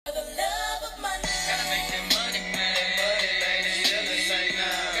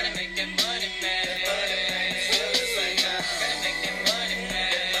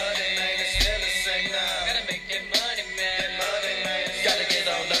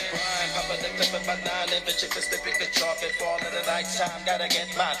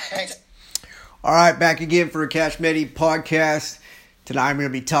All right, back again for a Cash Medi podcast. Tonight I'm going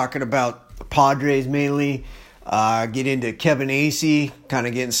to be talking about the Padres mainly. Get into Kevin Acee, kind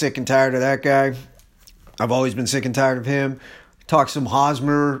of getting sick and tired of that guy. I've always been sick and tired of him. Talk some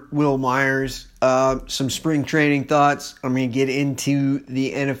Hosmer, Will Myers, some spring training thoughts. I'm going to get into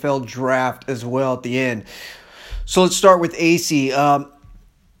the NFL draft as well at the end. So let's start with Acee.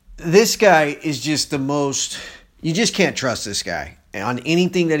 This guy is just the most, you just can't trust this guy. On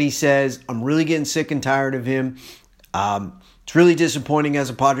anything that he says, I'm really getting sick and tired of him. It's really disappointing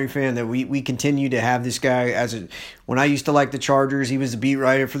as a Padre fan that we continue to have this guy. When I used to like the Chargers, he was the beat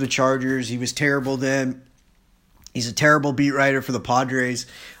writer for the Chargers. He was terrible then. He's a terrible beat writer for the Padres.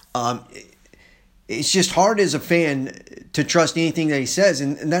 It's just hard as a fan to trust anything that he says,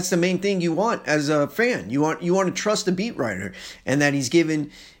 and that's the main thing you want as a fan. You want to trust the beat writer, and that he's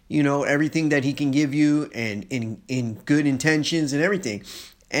given everything that he can give you, and in good intentions and everything.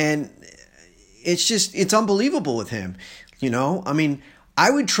 And it's unbelievable with him. I mean,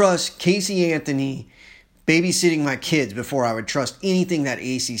 I would trust Casey Anthony babysitting my kids before I would trust anything that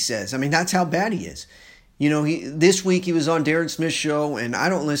Acee says. I mean, that's how bad he is. This week he was on Darren Smith's show, and I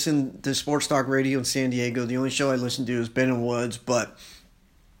don't listen to sports talk radio in San Diego. The only show I listen to is Ben and Woods, but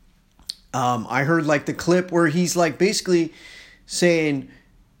I heard the clip where he's basically saying,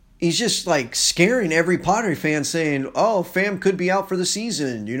 he's just scaring every Padre fan, saying, "Oh, Pham could be out for the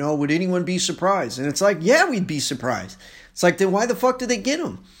season. Would anyone be surprised?" And it's yeah, we'd be surprised. It's then why the fuck did they get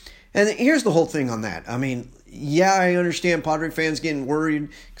him? And here's the whole thing on that. I mean, yeah, I understand Padre fans getting worried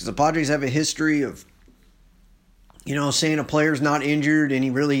because the Padres have a history of saying a player's not injured and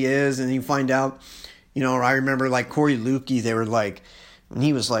he really is, and you find out, I remember Corey Lukey, they were when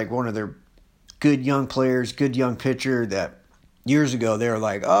he was one of their good young players, good young pitcher, that years ago they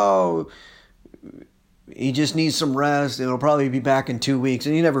were oh, he just needs some rest and he'll probably be back in 2 weeks,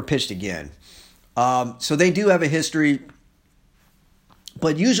 and he never pitched again. So they do have a history,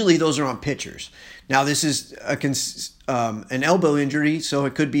 but usually those are on pitchers. Now this is an elbow injury, so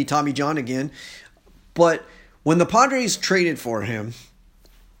it could be Tommy John again, but when the Padres traded for him,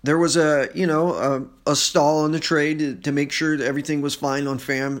 there was a stall in the trade to make sure that everything was fine on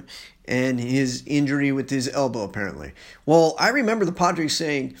Pham and his injury with his elbow, apparently. Well, I remember the Padres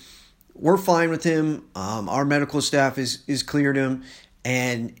saying, "We're fine with him. Our medical staff is cleared him,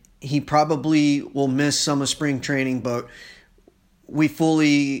 and he probably will miss some of spring training, but we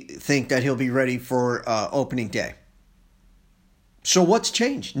fully think that he'll be ready for opening day." So what's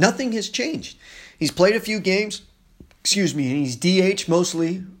changed? Nothing has changed. He's played a few games, and he's DH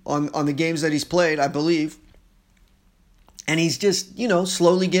mostly on the games that he's played, I believe. And he's just,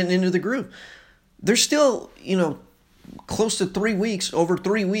 slowly getting into the groove. There's still, close to 3 weeks, over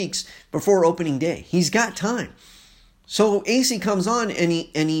 3 weeks before opening day. He's got time. So Acee comes on and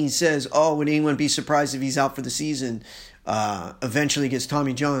he says, "Oh, would anyone be surprised if he's out for the season? Eventually gets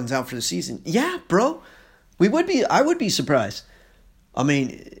Tommy John's out for the season." Yeah, bro. I would be surprised. I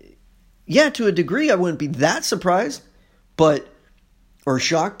mean, yeah, to a degree, I wouldn't be that surprised, or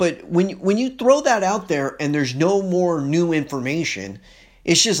shocked. But when you throw that out there and there's no more new information,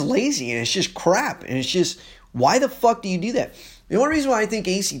 it's just lazy and it's just crap. And it's just, why the fuck do you do that? The only reason why I think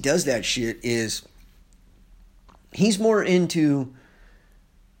Acee does that shit is he's more into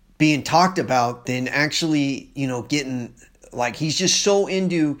being talked about than actually, getting, he's just so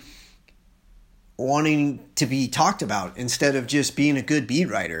into wanting to be talked about instead of just being a good beat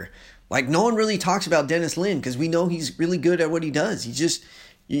writer. No one really talks about Dennis Lin because we know he's really good at what he does. He's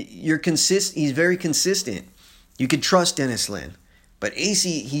very consistent. You could trust Dennis Lin. But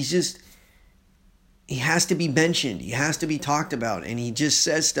Acee, he has to be mentioned. He has to be talked about. And he just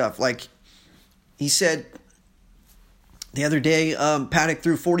says stuff he said the other day, Paddock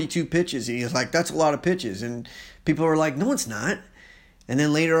threw 42 pitches. He was "That's a lot of pitches." And people were "No, it's not." And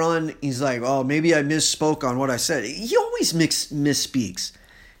then later on, he's "Oh, maybe I misspoke on what I said." He always misspeaks.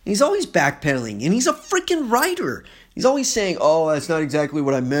 He's always backpedaling, and he's a freaking writer. He's always saying, "Oh, that's not exactly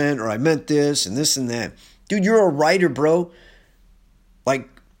what I meant," or "I meant this and this and that." Dude, you're a writer, bro.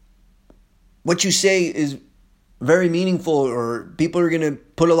 What you say is very meaningful, or people are going to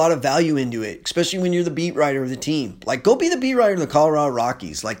put a lot of value into it, especially when you're the beat writer of the team. Go be the beat writer of the Colorado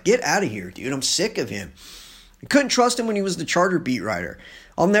Rockies. Get out of here, dude. I'm sick of him. I couldn't trust him when he was the Charter beat writer.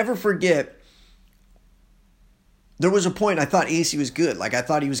 I'll never forget, there was a point I thought Acee was good. I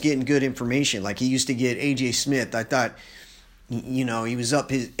thought he was getting good information. He used to get A.J. Smith. I thought, he was up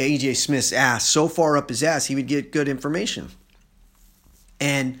his A.J. Smith's ass, so far up his ass, he would get good information.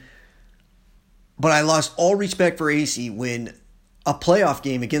 But I lost all respect for Acee when a playoff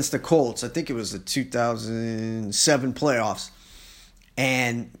game against the Colts. I think it was the 2007 playoffs.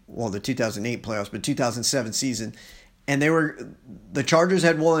 And, well, the 2008 playoffs, but 2007 season. And the Chargers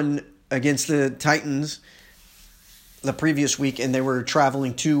had won against the Titans the previous week, and they were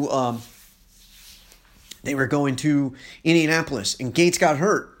traveling to, they were going to Indianapolis. And Gates got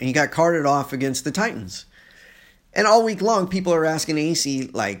hurt, and he got carted off against the Titans. And all week long, people are asking AC,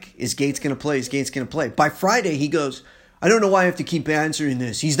 like, is Gates going to play? Is Gates going to play? By Friday, he goes, I don't know why I have to keep answering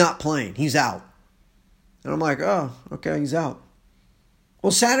this. He's not playing. He's out. And I'm like, oh, okay, he's out.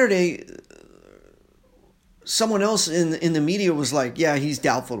 Well, Saturday, someone else in the media was like, yeah, he's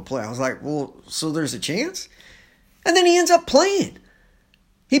doubtful to play. I was like, well, so there's a chance? And then he ends up playing.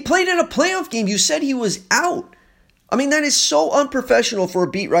 He played in a playoff game. You said he was out. I mean, that is so unprofessional for a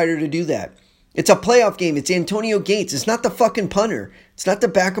beat writer to do that. It's a playoff game. It's Antonio Gates. It's not the fucking punter. It's not the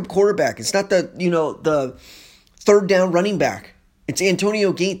backup quarterback. It's not the third down running back. It's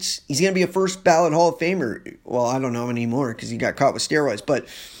Antonio Gates. He's going to be a first ballot Hall of Famer. Well, I don't know anymore because he got caught with steroids, but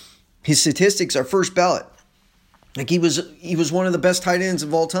his statistics are first ballot. Like he was one of the best tight ends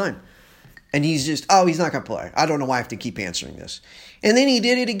of all time. And he's just, he's not going to play. I don't know why I have to keep answering this. And then he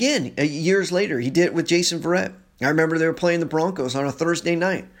did it again years later. He did it with Jason Verrett. I remember they were playing the Broncos on a Thursday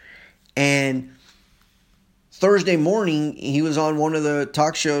night. And Thursday morning, he was on one of the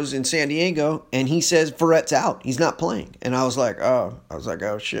talk shows in San Diego, and he says Verrett's out. He's not playing. And I was like, oh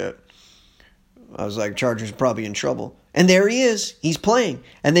shit. I was like, Chargers are probably in trouble. And there he is. He's playing.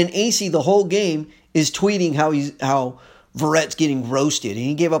 And then AC the whole game is tweeting how Verrett's getting roasted. And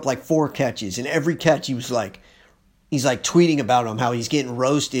he gave up like 4 catches. And every catch he's tweeting about him, how he's getting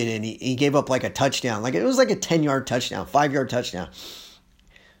roasted. And he gave up like a touchdown. Like it was like a 10-yard touchdown, 5-yard touchdown.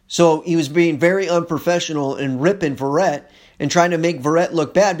 So he was being very unprofessional and ripping Verrett and trying to make Verrett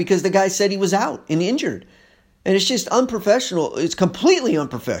look bad because the guy said he was out and injured. And it's just unprofessional. It's completely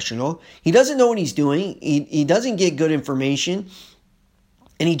unprofessional. He doesn't know what he's doing. He doesn't get good information.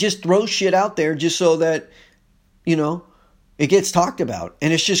 And he just throws shit out there just so that, it gets talked about.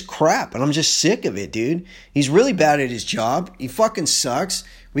 And it's just crap. And I'm just sick of it, dude. He's really bad at his job. He fucking sucks.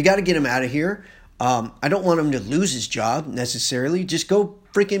 We got to get him out of here. I don't want him to lose his job necessarily. Just go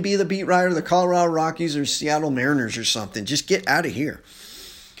freaking be the beat writer of the Colorado Rockies or Seattle Mariners or something. Just get out of here.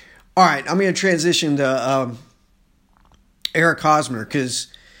 All right, I'm going to transition to Eric Hosmer because,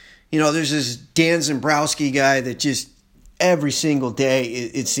 there's this Dan Zambrowski guy that just every single day,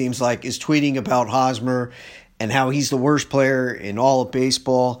 it seems like, is tweeting about Hosmer and how he's the worst player in all of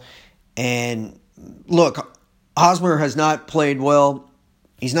baseball. And look, Hosmer has not played well.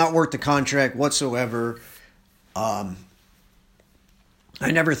 He's not worth the contract whatsoever. I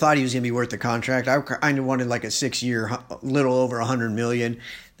never thought he was going to be worth the contract. I wanted like a 6-year, little over $100 million.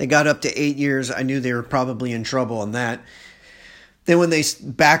 They got up to 8 years. I knew they were probably in trouble on that. Then when they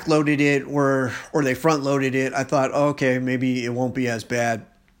backloaded it or they front loaded it, I thought, okay, maybe it won't be as bad.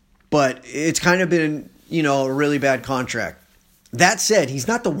 But it's kind of been, a really bad contract. That said, he's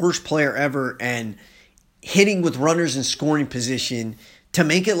not the worst player ever, and hitting with runners in scoring position to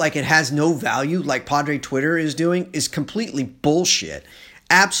make it like it has no value, like Padre Twitter is doing, is completely bullshit.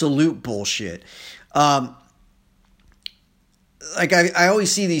 Absolute bullshit. Like I always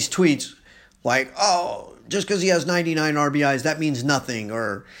see these tweets like, just because he has 99 RBIs, that means nothing.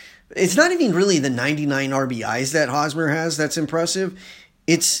 Or it's not even really the 99 RBIs that Hosmer has that's impressive.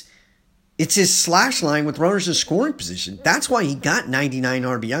 It's his slash line with runners in scoring position. That's why he got 99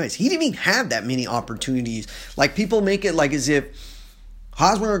 RBIs. He didn't even have that many opportunities. Like people make it like as if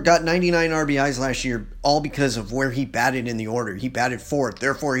Hosmer got 99 RBIs last year all because of where he batted in the order. He batted 4th.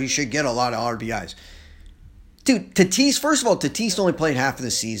 Therefore, he should get a lot of RBIs. Dude, first of all, Tatis only played half of the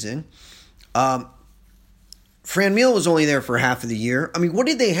season. Franmil was only there for half of the year. I mean, what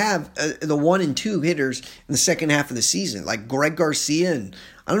did they have, the 1 and 2 hitters in the second half of the season? Like Greg Garcia, and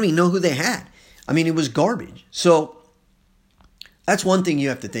I don't even know who they had. I mean, it was garbage. So that's one thing you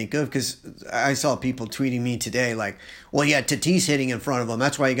have to think of, because I saw people tweeting me today like, well, yeah, Tatis hitting in front of him.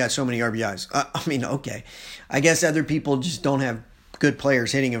 That's why he got so many RBIs. I mean, okay. I guess other people just don't have good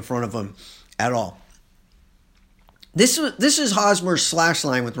players hitting in front of them at all. This is Hosmer's slash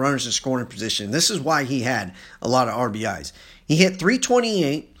line with runners in scoring position. This is why he had a lot of RBIs. He hit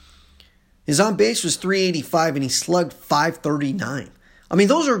 328. His on base was 385, and he slugged 539. I mean,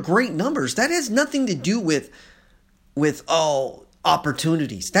 those are great numbers. That has nothing to do with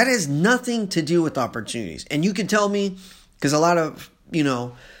opportunities. That has nothing to do with opportunities. And you can tell me, because a lot of,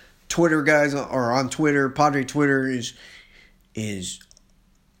 Twitter guys are on Twitter, Padre Twitter is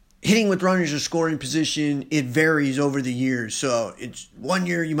hitting with runners in scoring position. It varies over the years. So it's one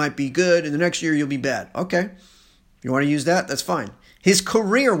year you might be good and the next year you'll be bad. Okay. If you want to use that, that's fine. His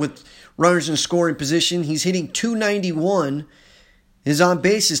career with runners in scoring position, he's hitting .291. His on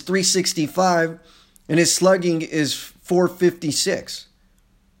base is .365, and his slugging is .456.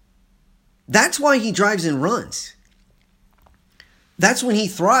 That's why he drives in runs. That's when he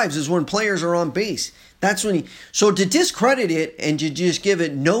thrives, is when players are on base. That's when so to discredit it and to just give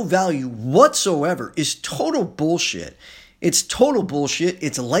it no value whatsoever is total bullshit. It's total bullshit.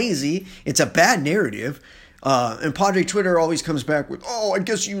 It's lazy. It's a bad narrative. And Padre Twitter always comes back with, I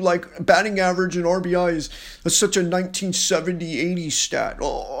guess you like batting average and RBI is such a 1970-80 stat.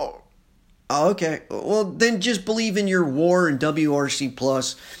 Oh, okay. Well, then just believe in your WAR and WRC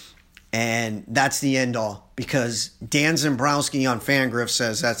plus, and that's the end all. Because Dan Zembrowski on Fangraph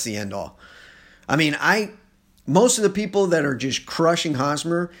says that's the end all. I mean, most of the people that are just crushing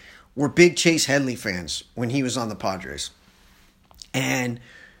Hosmer were big Chase Headley fans when he was on the Padres. And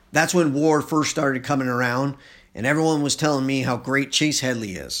that's when WAR first started coming around, and everyone was telling me how great Chase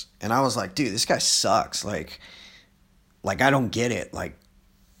Headley is. And I was like, dude, this guy sucks. Like I don't get it. Like,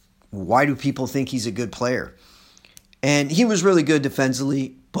 why do people think he's a good player? And he was really good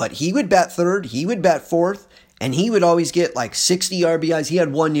defensively, but he would bat third, he would bat fourth, and he would always get like 60 RBIs. He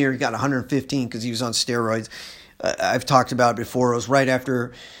had one year, he got 115 because he was on steroids. I've talked about it before. It was right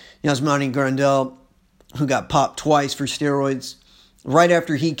after Yasmani Grandal, who got popped twice for steroids. Right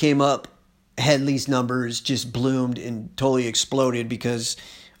after he came up, Headley's numbers just bloomed and totally exploded because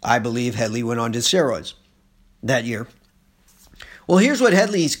I believe Headley went on to steroids that year. Well, here's what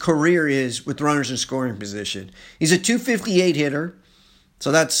Headley's career is with runners in scoring position. He's a .258 hitter,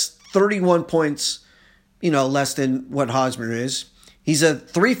 so that's 31 points, less than what Hosmer is. He's a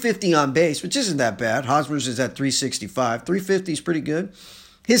 .350 on base, which isn't that bad. Hosmer's is at .365. .350 is pretty good.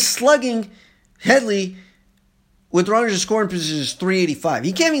 His slugging, Headley, with runners in scoring position is .385.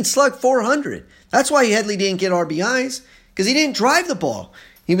 He can't even slug .400. That's why Headley didn't get RBIs, because he didn't drive the ball.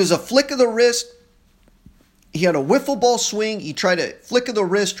 He was a flick of the wrist. He had a wiffle ball swing. He tried to flick of the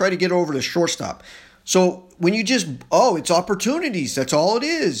wrist, try to get over the shortstop. So when you just, it's opportunities. That's all it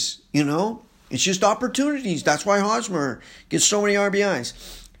is, It's just opportunities. That's why Hosmer gets so many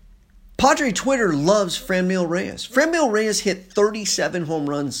RBIs. Padre Twitter loves Franmil Reyes. Franmil Reyes hit 37 home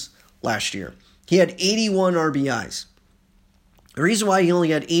runs last year. He had 81 RBIs. The reason why he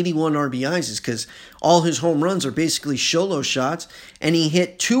only had 81 RBIs is because all his home runs are basically solo shots, and he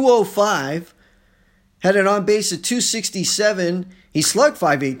hit .205, had an on base of .267. He slugged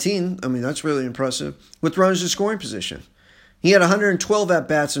 .518. I mean, that's really impressive, with runners in scoring position. He had 112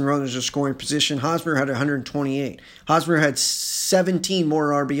 at-bats in runners in scoring position. Hosmer had 128. Hosmer had 17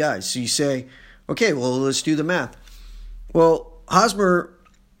 more RBIs. So you say, okay, well, let's do the math. Well, Hosmer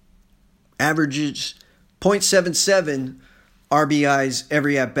averages .77 RBIs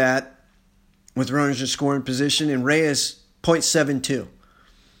every at-bat with runners in scoring position, and Reyes .72.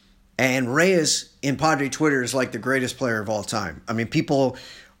 And Reyes in Padre Twitter is like the greatest player of all time. I mean, people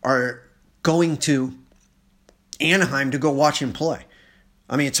are going to Anaheim to go watch him play.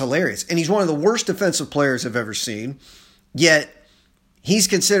 I mean, it's hilarious. And he's one of the worst defensive players I've ever seen. Yet, he's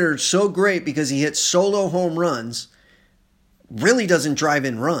considered so great because he hits solo home runs, really doesn't drive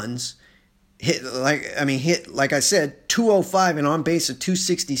in runs, hit, like I said, 205 and on base of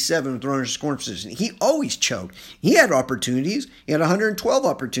 267 with runners in scoring position. He always choked. He had opportunities. He had 112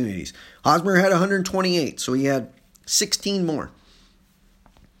 opportunities. Hosmer had 128, so he had 16 more.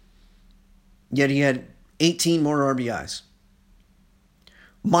 Yet he had 18 more RBIs.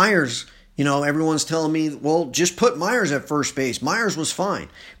 Myers, everyone's telling me, well, just put Myers at first base. Myers was fine.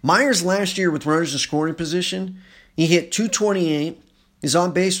 Myers last year with runners in scoring position, he hit 228. His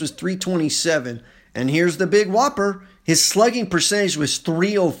on base was 327. And here's the big whopper. His slugging percentage was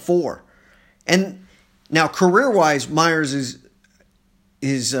 304. And now career-wise, Myers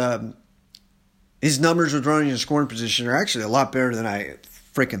his numbers with running in scoring position are actually a lot better than I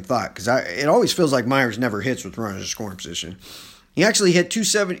freaking thought. Because it always feels like Myers never hits with runners in scoring position. He actually hit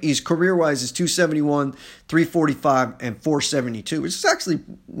 270. His career-wise is 271, 345, and 472, which is actually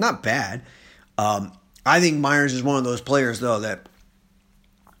not bad. I think Myers is one of those players, though, that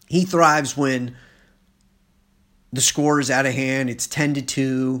he thrives when the score is out of hand. It's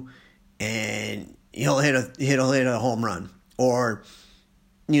 10-2, and he'll hit a home run, or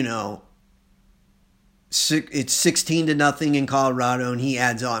it's 16-0 in Colorado, and he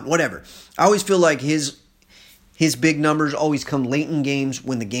adds on. Whatever. I always feel like his big numbers always come late in games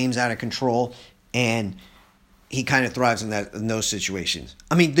when the game's out of control, and he kind of thrives in those situations.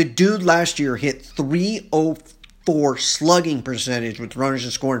 I mean, the dude last year hit 304 slugging percentage with runners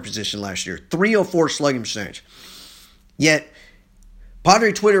in scoring position last year. 304 slugging percentage. Yet,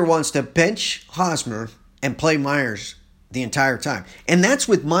 Padre Twitter wants to bench Hosmer and play Myers the entire time. And that's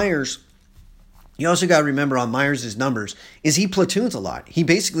with Myers. You also got to remember on Myers' numbers is he platoons a lot. He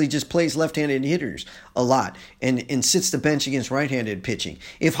basically just plays left-handed hitters a lot and sits the bench against right-handed pitching.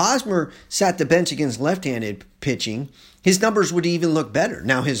 If Hosmer sat the bench against left-handed pitching, his numbers would even look better.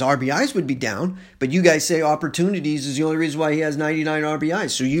 Now, his RBIs would be down, but you guys say opportunities is the only reason why he has 99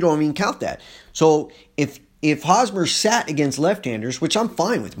 RBIs, so you don't even count that. So if Hosmer sat against left-handers, which I'm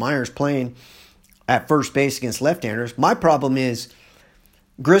fine with Myers playing at first base against left-handers, my problem is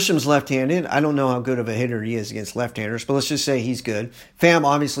Grisham's left-handed. I don't know how good of a hitter he is against left-handers, but let's just say he's good. Pham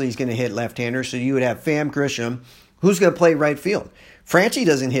obviously is going to hit left-handers, so you would have Pham, Grisham. Who's going to play right field? Franchy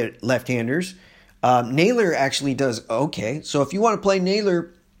doesn't hit left-handers. Naylor actually does okay. So if you want to play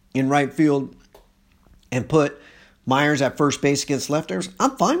Naylor in right field and put Myers at first base against left-handers,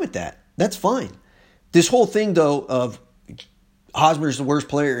 I'm fine with that. That's fine. This whole thing, though, of Hosmer's the worst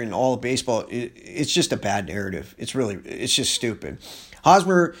player in all of baseball, it's just a bad narrative. It's just stupid.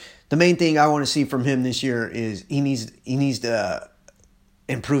 Hosmer, the main thing I want to see from him this year is he needs to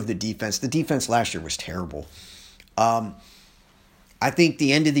improve the defense. The defense last year was terrible. I think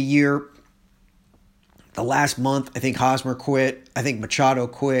the end of the year, the last month, I think Hosmer quit. I think Machado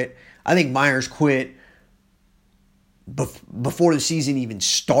quit. I think Myers quit before the season even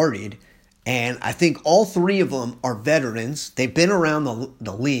started. And I think all three of them are veterans. They've been around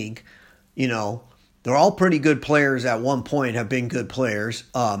the league, you know. They're all pretty good players at one point, have been good players.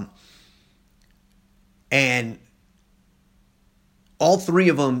 And all three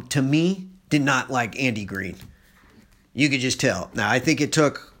of them, to me, did not like Andy Green. You could just tell. Now, I think it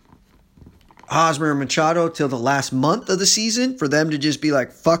took Hosmer and Machado till the last month of the season for them to just be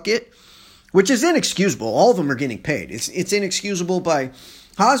like, fuck it, which is inexcusable. All of them are getting paid. It's inexcusable by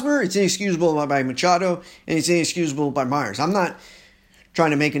Hosmer, it's inexcusable by Machado, and it's inexcusable by Myers. I'm not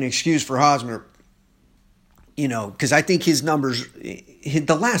trying to make an excuse for Hosmer, you know, because I think his numbers,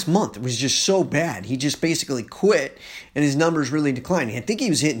 the last month was just so bad. He just basically quit, and his numbers really declined. I think he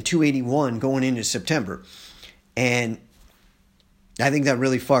was hitting 281 going into September. And I think that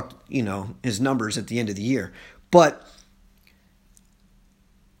really fucked, you know, his numbers at the end of the year. But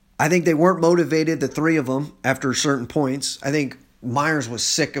I think they weren't motivated, the three of them, after certain points. I think Myers was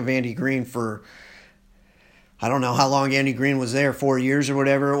sick of Andy Green for, I don't know how long Andy Green was there, 4 years or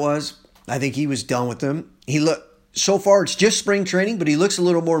whatever it was. I think he was done with him. So far it's just spring training, but he looks a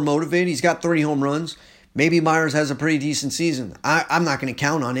little more motivated. He's got 30 home runs. Maybe Myers has a pretty decent season. I'm not going to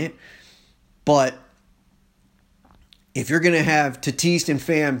count on it. But if you're going to have Tatis and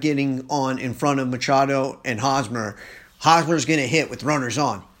Pham getting on in front of Machado and Hosmer, Hosmer's going to hit with runners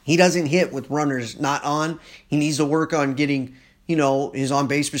on. He doesn't hit with runners not on. He needs to work on getting, you know, his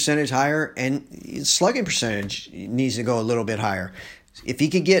on-base percentage higher, and his slugging percentage needs to go a little bit higher. If he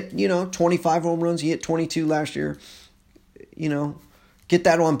could get, you know, 25 home runs, he hit 22 last year, you know, get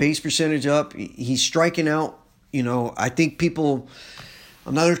that on-base percentage up. He's striking out, you know. I think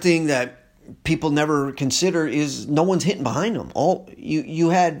another thing that people never consider is no one's hitting behind him. You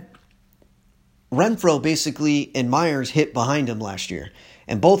had Renfroe basically and Myers hit behind him last year,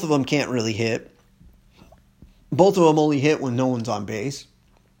 and both of them can't really hit. Both of them only hit when no one's on base,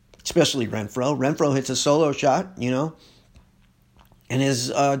 especially Renfroe. Renfroe hits a solo shot, you know, and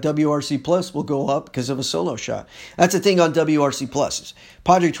his WRC plus will go up because of a solo shot. That's the thing on WRC pluses.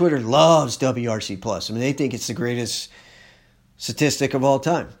 Padre Twitter loves WRC plus. I mean, they think it's the greatest statistic of all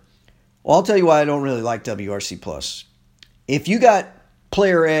time. Well, I'll tell you why I don't really like WRC plus. If you got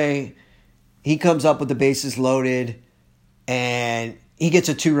player A, he comes up with the bases loaded, and he gets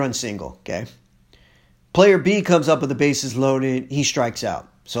a 2-run single, okay? Player B comes up with the bases loaded, he strikes out.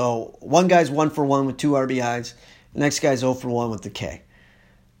 So one guy's 1 for 1 with 2 RBIs. The next guy's 0 for 1 with the K.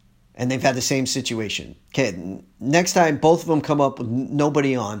 And they've had the same situation. Okay, next time both of them come up with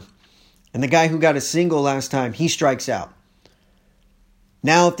nobody on. And the guy who got a single last time, he strikes out.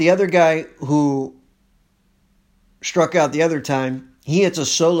 Now if the other guy who struck out the other time, he hits a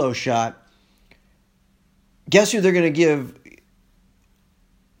solo shot, guess who they're going to give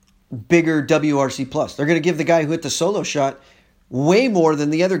bigger WRC plus? They're going to give the guy who hit the solo shot way more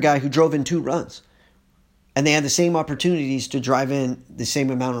than the other guy who drove in 2 runs. And they had the same opportunities to drive in the same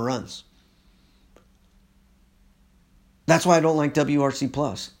amount of runs. That's why I don't like WRC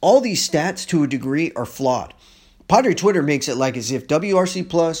plus. All these stats to a degree are flawed. Padre Twitter makes it like as if WRC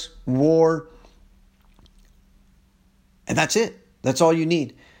plus, WAR, and that's it. That's all you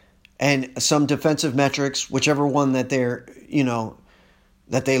need. And some defensive metrics, whichever one that they're, you know,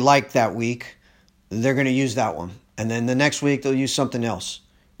 that they like that week, they're going to use that one. And then the next week they'll use something else.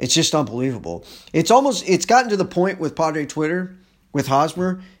 It's just unbelievable. It's gotten to the point with Padre Twitter, with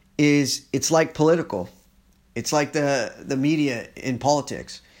Hosmer, it's like political. It's like the media in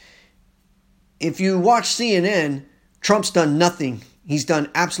politics. If you watch CNN, Trump's done nothing. He's done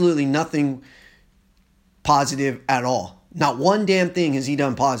absolutely nothing positive at all. Not one damn thing has he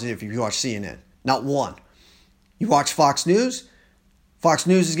done positive if you watch CNN. Not one. You watch Fox News, Fox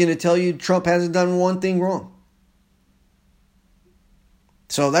News is going to tell you Trump hasn't done one thing wrong.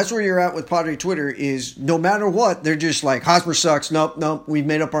 So that's where you're at with Padre Twitter is no matter what, they're just like, Hosmer sucks. Nope, we've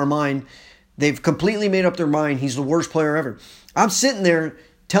made up our mind. They've completely made up their mind. He's the worst player ever. I'm sitting there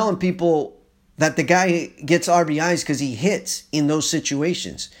telling people that the guy gets RBIs because he hits in those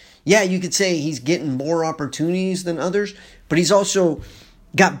situations. Yeah, you could say he's getting more opportunities than others, but he's also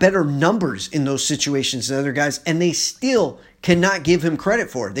got better numbers in those situations than other guys, and they still cannot give him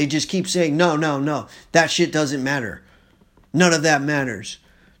credit for it. They just keep saying, no, that shit doesn't matter. None of that matters.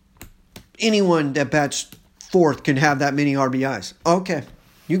 Anyone that bats fourth can have that many RBIs. Okay,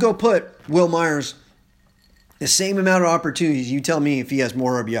 you go put Will Myers the same amount of opportunities. You tell me if he has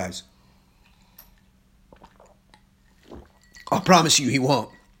more RBIs. I'll promise you he won't.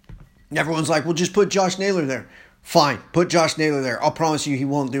 And everyone's like, well, just put Josh Naylor there. Fine, put Josh Naylor there. I'll promise you he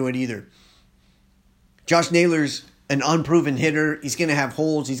won't do it either. Josh Naylor's an unproven hitter. He's going to have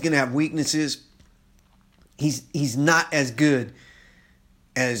holes. He's going to have weaknesses. He's not as good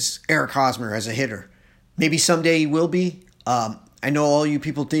as Eric Hosmer as a hitter. Maybe someday he will be. I know all you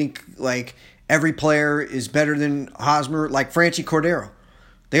people think like every player is better than Hosmer, like Franchy Cordero.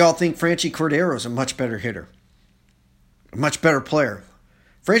 They all think Franchy Cordero is a much better hitter. A much better player.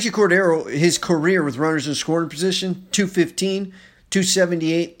 Franchy Cordero, his career with runners in scoring position, 215,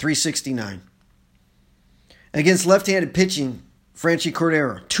 278, 369. Against left-handed pitching, Franchy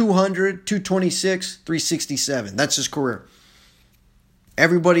Cordero, 200, 226, 367. That's his career.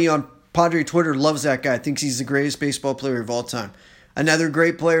 Everybody on Padre Twitter loves that guy, thinks he's the greatest baseball player of all time. Another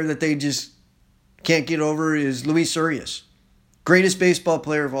great player that they just can't get over is Luis Urias. Greatest baseball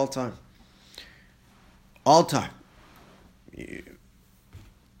player of all time. All time.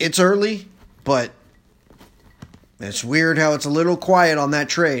 It's early, but it's weird how it's a little quiet on that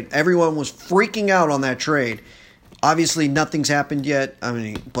trade. Everyone was freaking out on that trade. Obviously, nothing's happened yet.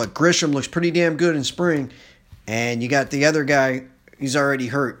 But Grisham looks pretty damn good in spring. And you got the other guy, he's already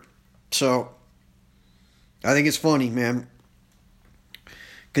hurt. So, I think it's funny, man.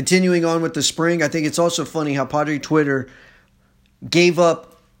 Continuing on with the spring, I think it's also funny how Padre Twitter gave up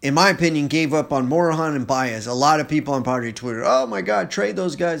on Morahan and Baez. A lot of people on Padre Twitter, oh my God, trade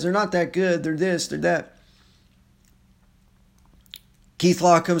those guys. They're not that good. They're this, they're that. Keith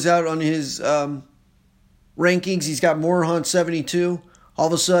Law comes out on his rankings. He's got Morahan 72. All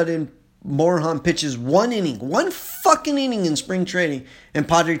of a sudden, Morahan pitches one fucking inning in spring training. And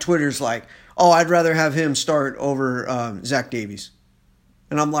Padre Twitter's like, oh, I'd rather have him start over Zach Davies.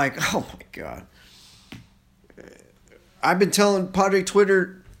 And I'm like, oh my God. I've been telling Padre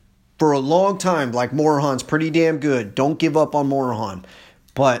Twitter for a long time, like, Morahan's pretty damn good. Don't give up on Morahan.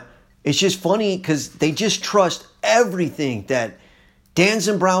 But it's just funny because they just trust everything that Dan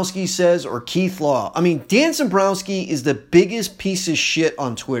Zembrowski says or Keith Law. Dan Zembrowski is the biggest piece of shit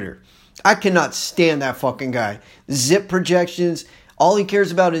on Twitter. I cannot stand that fucking guy. Zip projections. All he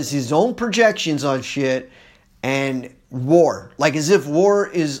cares about is his own projections on shit and WAR. Like as if WAR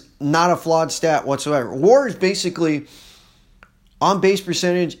is not a flawed stat whatsoever. WAR is basically on base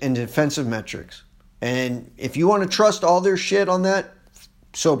percentage and defensive metrics. And if you want to trust all their shit on that,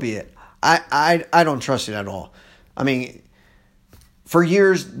 so be it. I don't trust it at all. For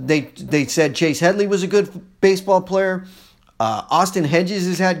years they said Chase Headley was a good baseball player. Austin Hedges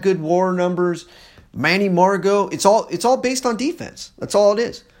has had good WAR numbers. Manny Margot. It's all based on defense. That's all it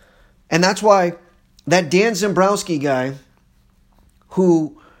is. And that's why that Dan Zembrowski guy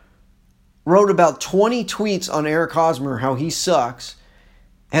who wrote about 20 tweets on Eric Hosmer, how he sucks,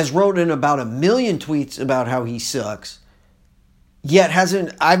 has wrote in about 1 million tweets about how he sucks, yet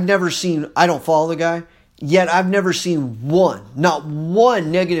I've never seen, I don't follow the guy, yet I've never seen not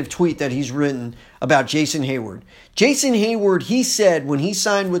one negative tweet that he's written about Jason Hayward. Jason Hayward, he said when he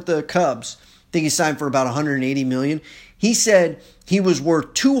signed with the Cubs, I think he signed for about $180 million, he said he was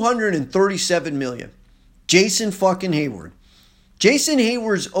worth $237 million. Jason fucking Hayward. Jason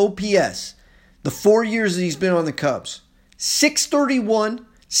Hayward's OPS, the 4 years that he's been on the Cubs,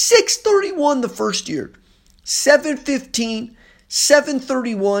 631 the first year, 715,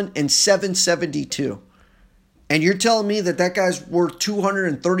 731, and 772. And you're telling me that guy's worth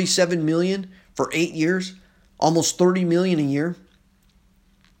 $237 million for 8 years? Almost $30 million a year?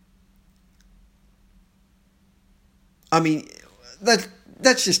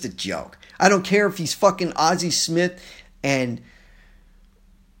 That's just a joke. I don't care if he's fucking Ozzie Smith and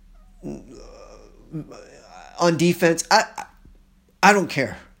on defense. I don't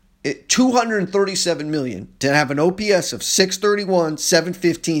care. $237 million to have an OPS of 631,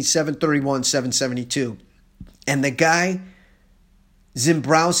 715, 731, 772. And the guy,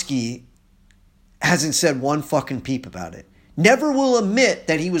 Zimbrowski, hasn't said one fucking peep about it. Never will admit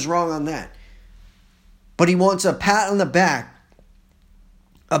that he was wrong on that. But he wants a pat on the back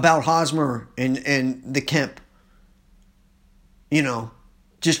about Hosmer and the Kemp. You know,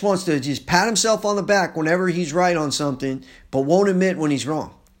 just wants to just pat himself on the back whenever he's right on something, but won't admit when he's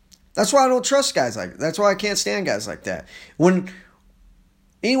wrong. That's why I don't trust guys like that. That's why I can't stand guys like that. When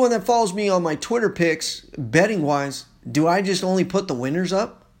anyone that follows me on my Twitter picks, betting-wise, do I just only put the winners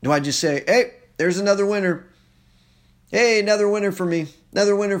up? Do I just say, hey, there's another winner. Hey, another winner for me.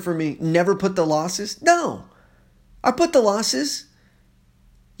 Another winner for me. Never put the losses? No. I put the losses.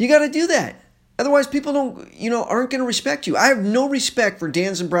 You got to do that. Otherwise, people aren't going to respect you. I have no respect for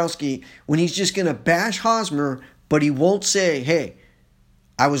Dan Zimbrowski when he's just going to bash Hosmer, but he won't say, hey,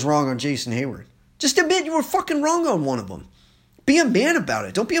 I was wrong on Jason Hayward. Just admit you were fucking wrong on one of them. Be a man about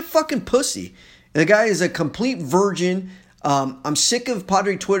it. Don't be a fucking pussy. The guy is a complete virgin. I'm sick of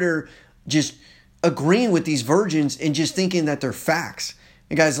Padre Twitter just agreeing with these virgins and just thinking that they're facts.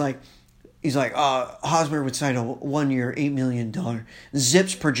 The guy's like, Hosmer would sign a 1-year, $8 million.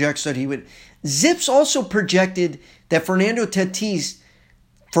 Zips projects that he would. Zips also projected that Fernando Tatis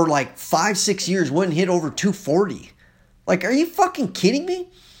for like 5-6 years wouldn't hit over 240. Like, are you fucking kidding me?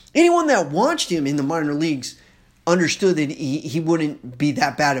 Anyone that watched him in the minor leagues understood that he wouldn't be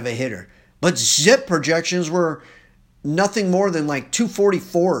that bad of a hitter. But Zip projections were nothing more than like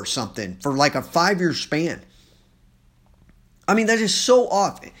 244 or something for like a 5-year span. I mean, that is so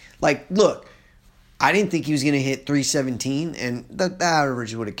off. Like, look, I didn't think he was going to hit 317, and the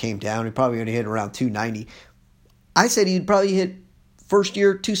average would have came down. He probably would have hit around 290. I said he'd probably hit first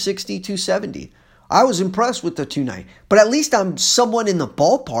year 260, 270. I was impressed with the 290. But at least I'm somewhat in the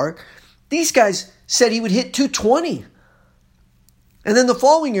ballpark. These guys said he would hit 220. And then the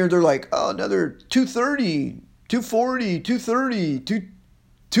following year, they're like, oh, another 230, 240, 230,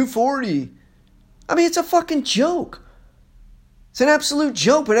 240. I mean, it's a fucking joke. It's an absolute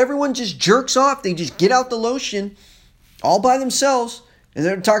joke, but everyone just jerks off. They just get out the lotion all by themselves. And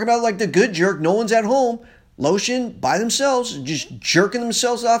they're talking about like the good jerk. No one's at home. Lotion by themselves, just jerking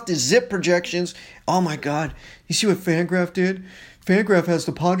themselves off to Zip projections. Oh my God. You see what Fangraph did? Fangraph has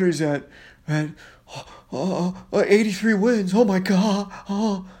the Padres at 83 wins. Oh my God.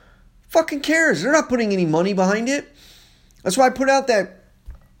 Oh, fucking cares. They're not putting any money behind it. That's why I put out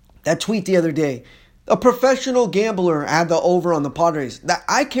that tweet the other day. A professional gambler had the over on the Padres. That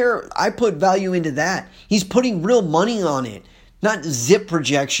I care. I put value into that. He's putting real money on it, not Zip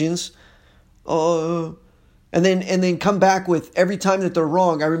projections. And then come back with every time that they're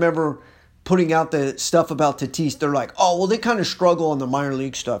wrong. I remember putting out the stuff about Tatis. They're like, oh, well, they kind of struggle on the minor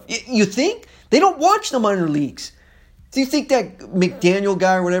league stuff. You think? They don't watch the minor leagues. Do you think that McDaniel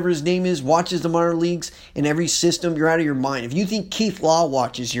guy or whatever his name is watches the minor leagues in every system? You're out of your mind. If you think Keith Law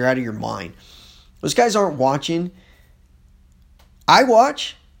watches, you're out of your mind. Those guys aren't watching. I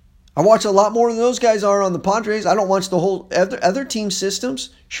watch. I watch a lot more than those guys are on the Padres. I don't watch the whole other team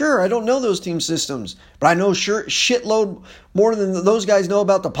systems. Sure, I don't know those team systems. But I know shitload more than those guys know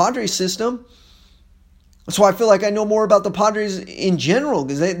about the Padres system. That's why I feel like I know more about the Padres in general.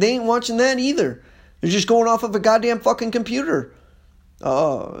 Because they ain't watching that either. They're just going off of a goddamn fucking computer.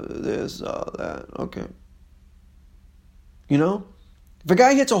 Oh, this, that. Okay. You know? If a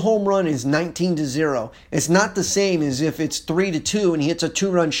guy hits a home run and it's 19-0, it's not the same as if it's 3-2 and he hits a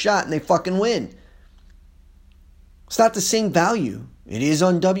 2-run shot and they fucking win. It's not the same value. It is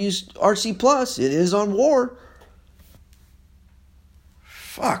on WRC Plus. It is on WAR.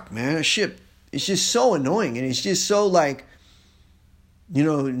 Fuck, man. That shit, it's just so annoying. And it's just so like,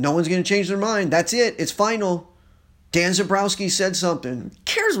 no one's going to change their mind. That's it. It's final. Dan Zimbrowski said something. Who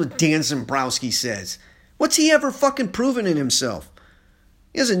cares what Dan Zimbrowski says? What's he ever fucking proven in himself?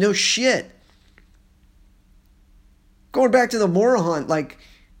 He doesn't know shit. Going back to the Morahan, like,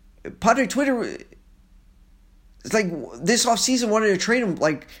 Padre Twitter, it's like this offseason wanted to trade him,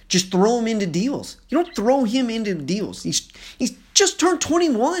 like, just throw him into deals. You don't throw him into deals. He's just turned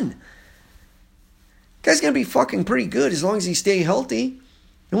 21. Guy's going to be fucking pretty good as long as he stay healthy.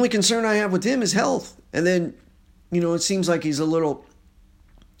 The only concern I have with him is health. And then, it seems like he's a little,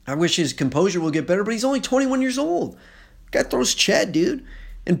 I wish his composure will get better, but he's only 21 years old. Guy throws Ched, dude.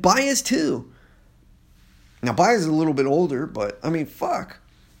 And Baez, too. Now, Baez is a little bit older, but, I mean, fuck.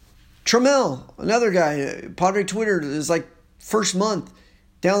 Trammell, another guy, Padre Twitter, is like first month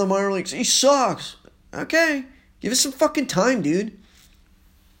down the minor leagues. He sucks. Okay. Give us some fucking time, dude.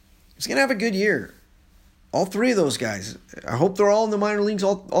 He's going to have a good year. All three of those guys. I hope they're all in the minor leagues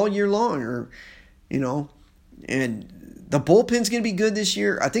all year long, or and the bullpen's going to be good this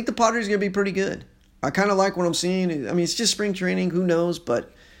year. I think the Padres are going to be pretty good. I kind of like what I'm seeing. I mean, it's just spring training. Who knows?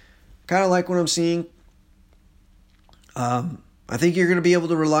 But kind of like what I'm seeing. I think you're going to be able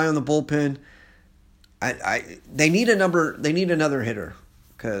to rely on the bullpen. They need another hitter,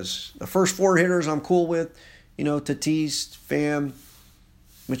 because the first four hitters I'm cool with. Tatis, Pham,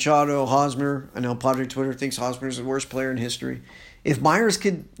 Machado, Hosmer. I know Padre Twitter thinks Hosmer is the worst player in history. If Myers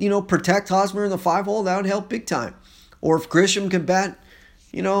could, protect Hosmer in the 5-hole, that would help big time. Or if Grisham could bat,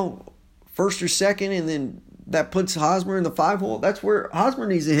 first or second, and then that puts Hosmer in the 5-hole. That's where Hosmer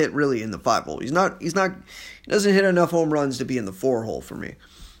needs to hit, really, in the 5-hole. He doesn't hit enough home runs to be in the 4-hole for me.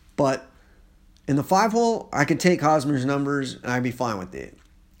 But in the 5-hole, I could take Hosmer's numbers and I'd be fine with it.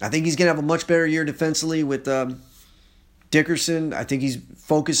 I think he's going to have a much better year defensively with Dickerson. I think he's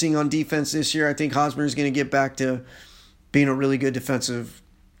focusing on defense this year. I think Hosmer is going to get back to being a really good defensive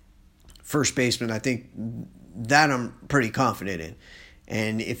first baseman. I think that I'm pretty confident in.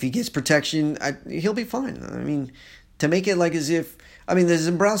 And if he gets protection, he'll be fine. I mean, to make it like as if... the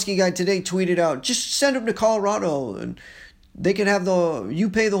Zambrowski guy today tweeted out, just send him to Colorado and they can have you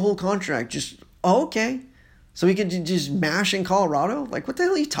pay the whole contract. Okay. So he could just mash in Colorado? Like, what the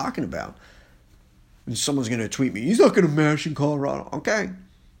hell are you talking about? And someone's going to tweet me, he's not going to mash in Colorado. Okay.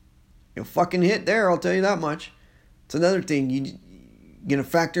 You'll fucking hit there, I'll tell you that much. It's another thing. You going to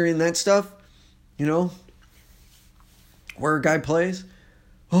factor in that stuff? Where a guy plays?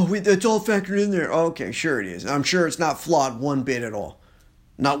 Oh, that's all factored in there. Oh, okay, sure it is. I'm sure it's not flawed one bit at all.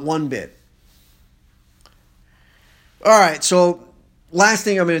 Not one bit. All right, so last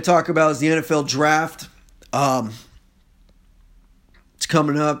thing I'm going to talk about is the NFL draft. It's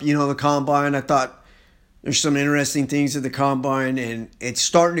coming up, the combine. I thought there's some interesting things at the combine, and it's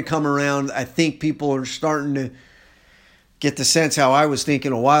starting to come around. I think people are starting to get the sense how I was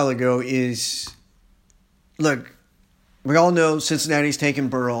thinking a while ago is, look, we all know Cincinnati's taking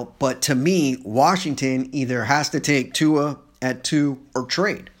Burrow, but to me, Washington either has to take Tua at 2 or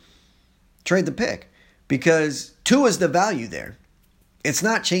trade the pick, because Tua's the value there. It's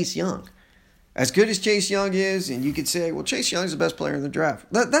not Chase Young. As good as Chase Young is, and you could say, well, Chase Young's the best player in the draft.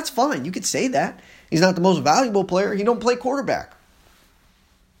 That's fine. You could say that. He's not the most valuable player. He don't play quarterback.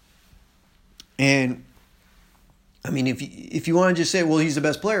 And, if you want to just say, well, he's the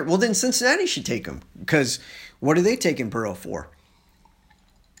best player, well, then Cincinnati should take him. Because what are they taking Burrow for?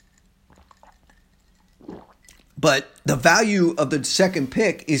 But the value of the second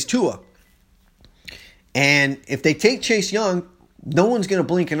pick is Tua. And if they take Chase Young, no one's going to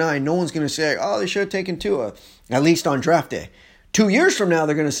blink an eye. No one's going to say, oh, they should have taken Tua, at least on draft day. 2 years from now,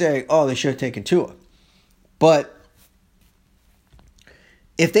 they're going to say, oh, they should have taken Tua. But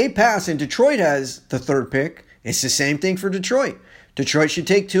if they pass and Detroit has the third pick, it's the same thing for Detroit. Detroit should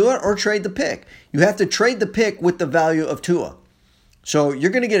take Tua or trade the pick. You have to trade the pick with the value of Tua. So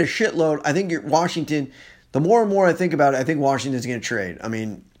you're going to get a shitload. I think Washington, the more and more I think about it, I think Washington's going to trade.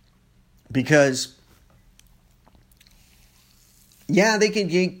 Because... yeah, they can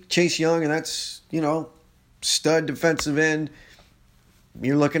yank Chase Young, and that's, stud defensive end.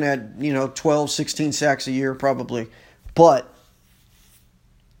 You're looking at, 12, 16 sacks a year probably. But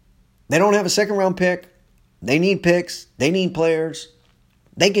they don't have a second-round pick. They need picks. They need players.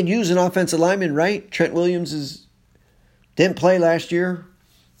 They could use an offensive lineman, right? Trent Williams didn't play last year.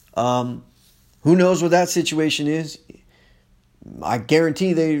 Who knows what that situation is? I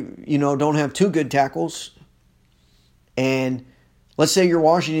guarantee they, don't have 2 good tackles. And... let's say you're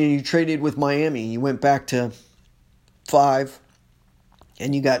Washington and you traded with Miami. You went back to 5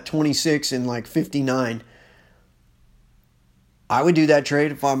 and you got 26 and 59. I would do that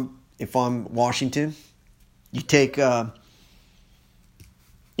trade if I'm Washington. You take, at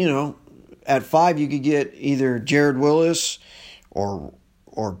 5 you could get either Jared Willis or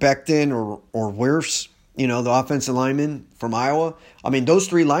Becton or Wirfs, the offensive lineman from Iowa. Those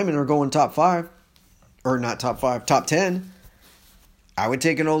 3 linemen are going top 5. Or not top 5, top 10. I would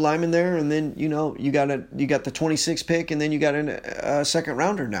take an old lineman there, and then you got the 26th pick, and then you got a second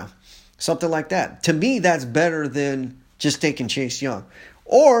rounder now, something like that. To me, that's better than just taking Chase Young,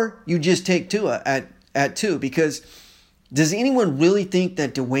 or you just take Tua at 2. Because does anyone really think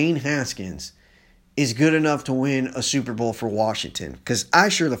that Dwayne Haskins is good enough to win a Super Bowl for Washington? Because I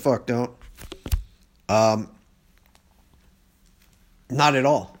sure the fuck don't. Not at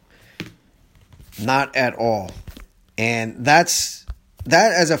all. Not at all. And that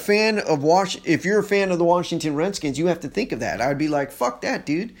as a fan of if you're a fan of the Washington Redskins, you have to think of that. I'd be like, fuck that,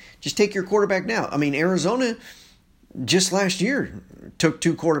 dude. Just take your quarterback now. Arizona, just last year took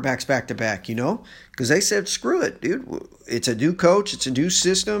 2 quarterbacks back to back, because they said, screw it, dude. It's a new coach. It's a new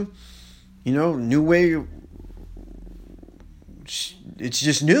system, new way. It's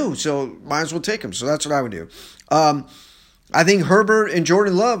just new, so might as well take him. So that's what I would do. I think Herbert and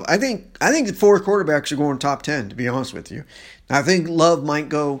Jordan Love, I think the 4 quarterbacks are going top 10, to be honest with you. I think Love might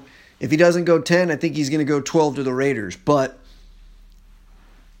go, if he doesn't go 10, I think he's going to go 12 to the Raiders. But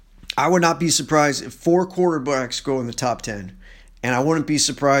I would not be surprised if 4 quarterbacks go in the top 10. And I wouldn't be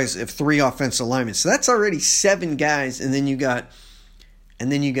surprised if 3 offensive linemen. So that's already 7 guys. And then you got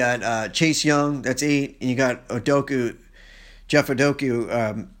Chase Young, that's 8. And you got Jeff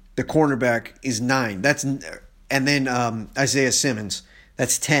Odoku, the cornerback, is 9. And then Isaiah Simmons,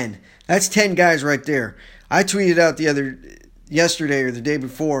 that's 10. That's 10 guys right there. I tweeted out yesterday or the day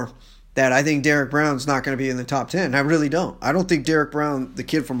before that I think Derek Brown's not going to be in the top 10. I really don't. I don't think Derek Brown, the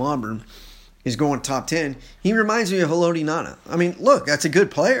kid from Auburn, is going top 10. He reminds me of Haloti Ngata. I mean, look, that's a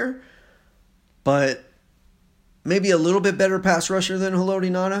good player, but maybe a little bit better pass rusher than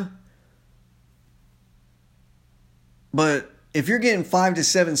Haloti Ngata. But if you're getting 5 to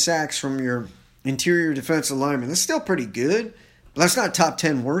 7 sacks from your interior defensive lineman, that's still pretty good. But that's not top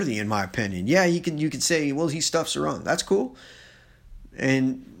 10 worthy, in my opinion. Yeah, you could say, well, he stuffs the run. That's cool.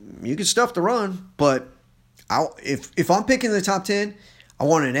 And you can stuff the run, but if I'm picking the top 10, I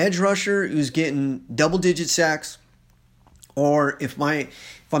want an edge rusher who's getting double-digit sacks. Or if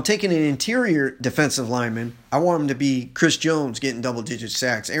I'm taking an interior defensive lineman, I want him to be Chris Jones getting double-digit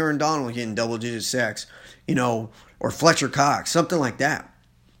sacks, Aaron Donald getting double-digit sacks, or Fletcher Cox, something like that.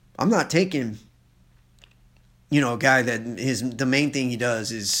 I'm not taking, a guy that the main thing he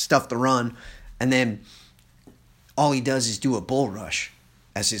does is stuff the run, and then all he does is do a bull rush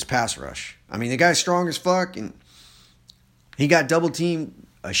as his pass rush. I mean, the guy's strong as fuck, and he got double-teamed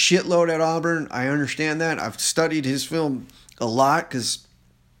a shitload at Auburn. I understand that. I've studied his film a lot because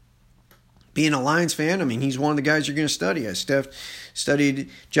being a Lions fan, I mean, he's one of the guys you're going to study. I studied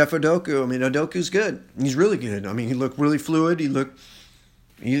Jeff Odoku. I mean, Odoku's good. He's really good. I mean, he looked really fluid.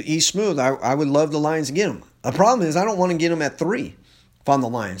 He's smooth. I would love the Lions to get him. The problem is I don't want to get him at 3 if I'm the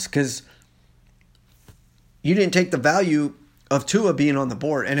Lions, because you didn't take the value of Tua being on the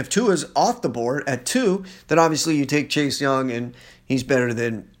board. And if Tua's off the board at 2, then obviously you take Chase Young, and he's better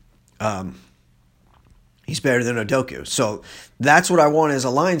than Odoku. So that's what I want as a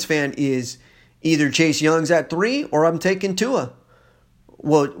Lions fan, is either Chase Young's at 3 or I'm taking Tua.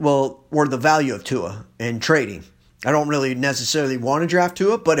 Well, or the value of Tua and trading. I don't really necessarily want to draft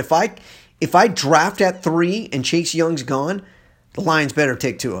Tua, but if I draft at 3 and Chase Young's gone, the Lions better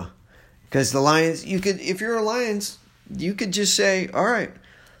take Tua. Because the Lions, if you're a Lions, you could just say, all right,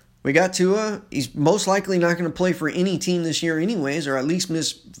 we got Tua. He's most likely not going to play for any team this year anyways, or at least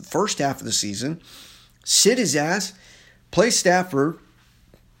miss the first half of the season. Sit his ass, play Stafford,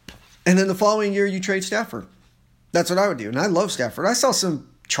 and then the following year you trade Stafford. That's what I would do. And I love Stafford. I saw some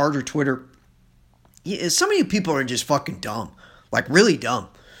Charger Twitter. Yeah, some of you people are just fucking dumb. Like, really dumb.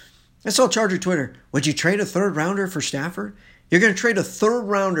 I saw Charger Twitter. Would you trade a 3rd rounder for Stafford? You're going to trade a 3rd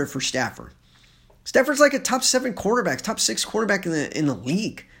rounder for Stafford. Stafford's like a top 7 quarterback, top 6 quarterback in the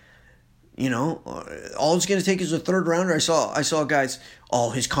league. All it's going to take is a 3rd rounder. I saw guys,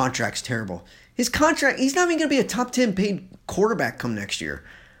 his contract's terrible. His contract, he's not even going to be a top 10 paid quarterback come next year.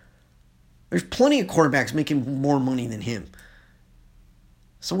 There's plenty of quarterbacks making more money than him.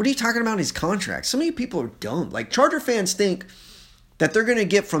 So what are you talking about his contract? Some of you people are dumb. Like, Charger fans think that they're going to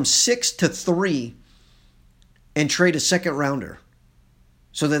get from 6 to 3 and trade a 2nd rounder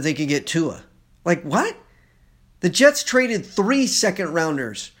so that they can get Tua. Like, what? The Jets traded 3 2nd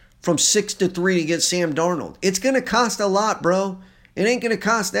rounders from 6 to 3 to get Sam Darnold. It's going to cost a lot, bro. It ain't going to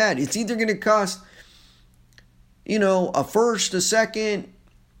cost that. It's either going to cost, a 1st, a 2nd,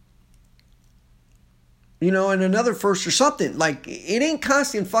 and another 1st or something. Like, it ain't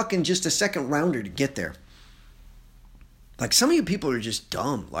costing fucking just a 2nd rounder to get there. Like, some of you people are just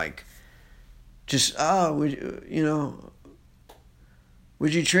dumb. Like, just, would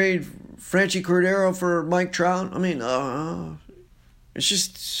you trade Franchi Cordero for Mike Trout? I mean,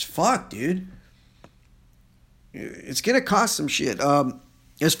 it's fuck, dude. It's going to cost some shit.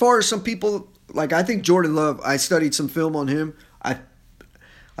 As far as some people, like, I think Jordan Love, I studied some film on him. I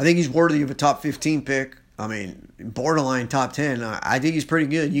think he's worthy of a top 15 pick. I mean, borderline top 10. I think he's pretty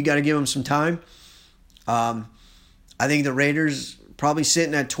good. You got to give him some time. I think the Raiders probably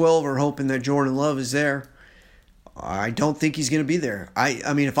sitting at 12 are hoping that Jordan Love is there. I don't think he's going to be there.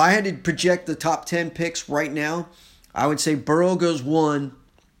 I mean, if I had to project the top 10 picks right now, I would say Burrow goes 1.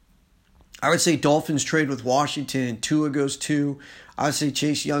 I would say Dolphins trade with Washington and Tua goes 2. I would say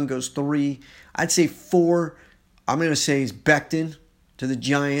Chase Young goes 3. I'd say 4. I'm going to say is Becton to the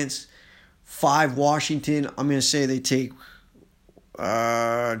Giants. 5, Washington. I'm going to say they take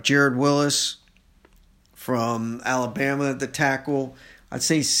Jared Willis from Alabama, the tackle. I'd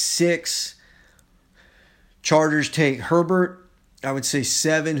say 6, Chargers take Herbert. I would say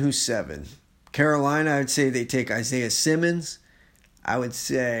 7. Who's 7? Carolina, I would say they take Isaiah Simmons. I would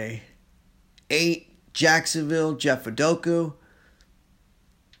say 8, Jacksonville, Jeff Adoku.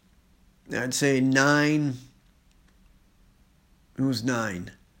 I'd say 9. Who's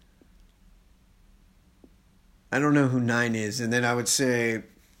 9? I don't know who 9 is. And then I would say,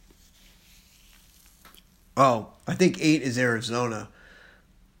 I think 8 is Arizona.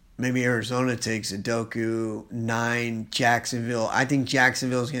 Maybe Arizona takes Adoku. 9, Jacksonville. I think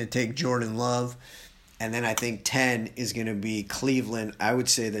Jacksonville is going to take Jordan Love. And then I think 10 is going to be Cleveland. I would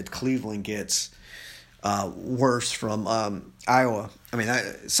say that Cleveland gets worse from Iowa. I mean,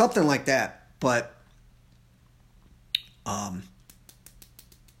 something like that. But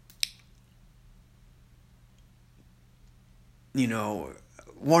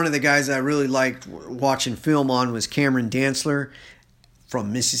one of the guys I really liked watching film on was Cameron Dantzler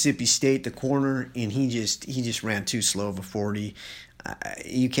from Mississippi State, the corner, and he just ran too slow of a 40.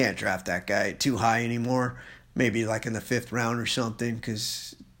 You can't draft that guy too high anymore. Maybe like in the 5th round or something,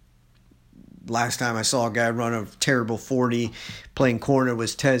 because last time I saw a guy run a terrible 40 playing corner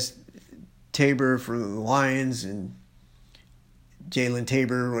was Tez Tabor for the Lions and Jalen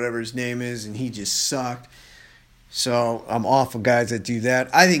Tabor, whatever his name is, and he just sucked. So I'm off of guys that do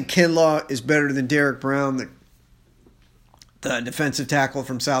that. I think Kinlaw is better than Derek Brown, the defensive tackle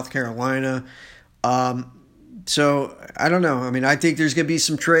from South Carolina. So I don't know. I mean, I think there's going to be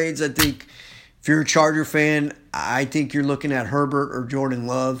some trades. I think if you're a Charger fan, I think you're looking at Herbert or Jordan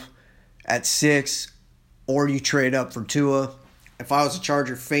Love at 6, or you trade up for Tua. If I was a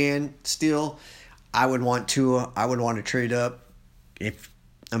Charger fan still, I would want Tua. I would want to trade up.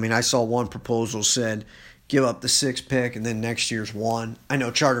 I saw one proposal said give up the 6th pick and then next year's 1. I know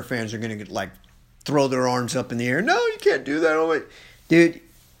Charger fans are going to throw their arms up in the air. No, you can't do that. Oh, dude,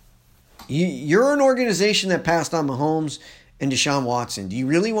 you're an organization that passed on Mahomes and Deshaun Watson. Do you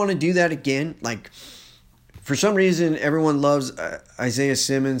really want to do that again? For some reason, everyone loves Isaiah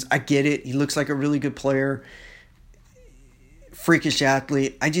Simmons. I get it. He looks like a really good player. Freakish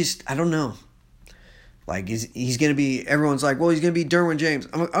athlete. I don't know. He's going to be, everyone's like, well, he's going to be Derwin James.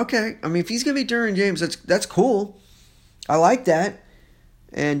 I'm like, okay. I mean, if he's going to be Derwin James, that's cool. I like that.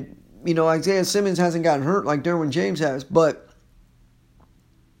 And, Isaiah Simmons hasn't gotten hurt like Derwin James has. But,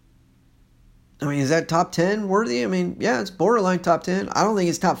 is that top 10 worthy? Yeah, it's borderline top 10. I don't think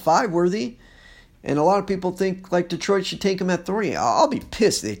it's top 5 worthy. And a lot of people think, Detroit should take him at 3. I'll be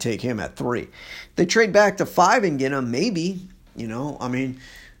pissed they take him at 3. They trade back to 5 and get him, maybe.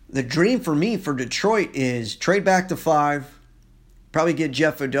 The dream for me for Detroit is trade back to 5, probably get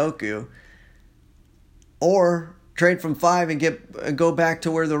Jeff Adoku, or trade from 5 and go back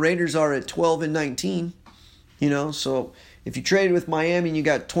to where the Raiders are at 12 and 19. So if you traded with Miami and you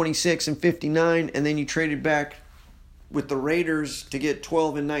got 26 and 59, and then you traded back with the Raiders to get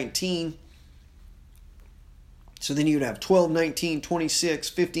 12 and 19, so then you'd have 12, 19, 26,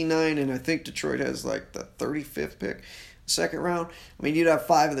 59, and I think Detroit has the 35th pick. 2nd round. You'd have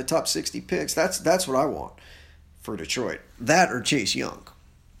 5 of the top 60 picks. That's what I want for Detroit. That or Chase Young.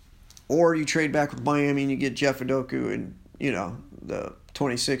 Or you trade back with Miami and you get Jeff Adoku and, the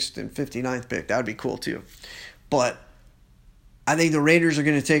 26th and 59th pick. That would be cool too. But I think the Raiders are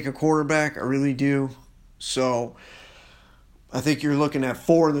going to take a quarterback. I really do. So I think you're looking at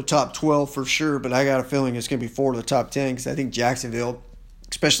 4 in the top 12 for sure, but I got a feeling it's going to be 4 in the top 10 because I think Jacksonville,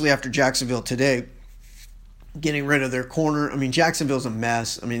 especially after Jacksonville today, getting rid of their corner. Jacksonville's a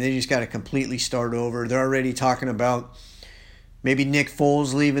mess. They just got to completely start over. They're already talking about maybe Nick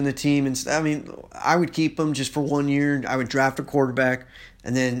Foles leaving the team. And I would keep him just for 1 year. I would draft a quarterback.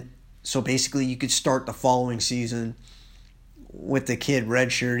 And then, so basically you could start the following season with the kid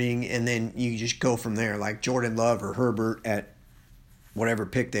redshirting. And then you just go from there, like Jordan Love or Herbert at whatever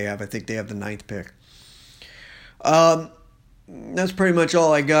pick they have. I think they have the 9th pick. That's pretty much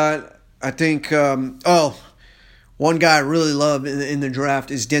all I got. I think, one guy I really love in the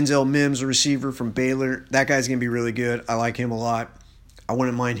draft is Denzel Mims, a receiver from Baylor. That guy's going to be really good. I like him a lot. I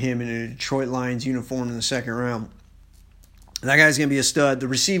wouldn't mind him in a Detroit Lions uniform in the 2nd round. That guy's going to be a stud. The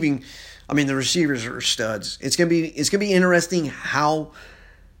receivers are studs. It's going to be interesting how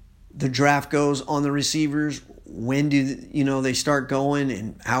the draft goes on the receivers. When do they start going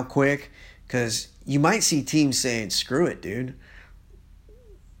and how quick? Because you might see teams saying, "Screw it, dude.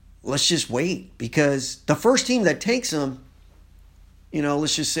 Let's just wait," because the first team that takes them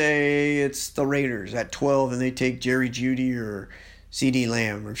let's just say it's the Raiders at 12 and they take Jerry Jeudy or CeeDee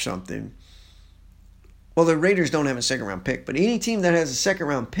Lamb or something. Well, the Raiders don't have a second round pick, but any team that has a second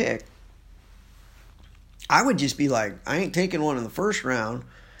round pick, I would just be like, I ain't taking one in the first round,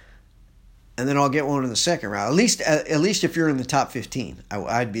 and then I'll get one in the second round. At least if you're in the top 15,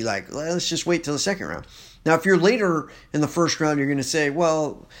 I'd be like, let's just wait till the second round. Now, if you're later in the first round, you're going to say,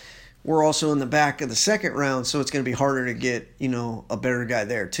 well, we're also in the back of the second round, so it's going to be harder to get, a better guy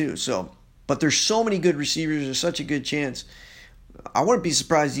there too. So, but there's so many good receivers. There's such a good chance. I wouldn't be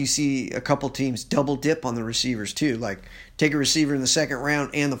surprised you see a couple teams double dip on the receivers too. Like take a receiver in the second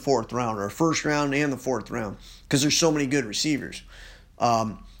round and the fourth round, or first round and the fourth round, because there's so many good receivers.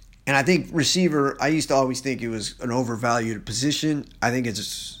 And I think receiver, I used to always think it was an overvalued position. I think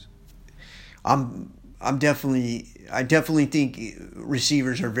I definitely think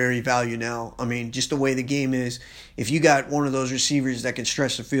receivers are very valued now. I mean, just the way the game is, if you got one of those receivers that can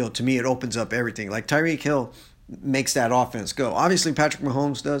stretch the field, to me it opens up everything. Like Tyreek Hill makes that offense go. Obviously Patrick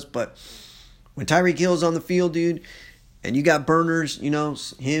Mahomes does, but when Tyreek Hill's on the field, dude, and you got burners,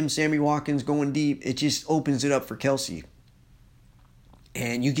 him, Sammy Watkins going deep, it just opens it up for Kelsey.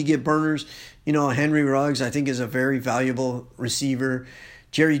 And you could get burners, Henry Ruggs I think is a very valuable receiver.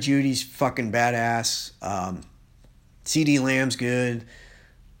 Jerry Jeudy's fucking badass. CeeDee Lamb's good.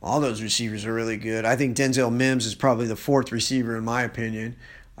 All those receivers are really good. I think Denzel Mims is probably the fourth receiver in my opinion.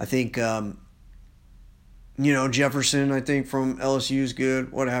 I think, Jefferson, I think from LSU is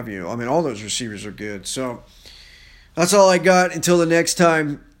good. What have you. I mean, all those receivers are good. So that's all I got. Until the next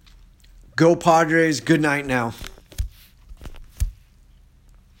time, go Padres. Good night now.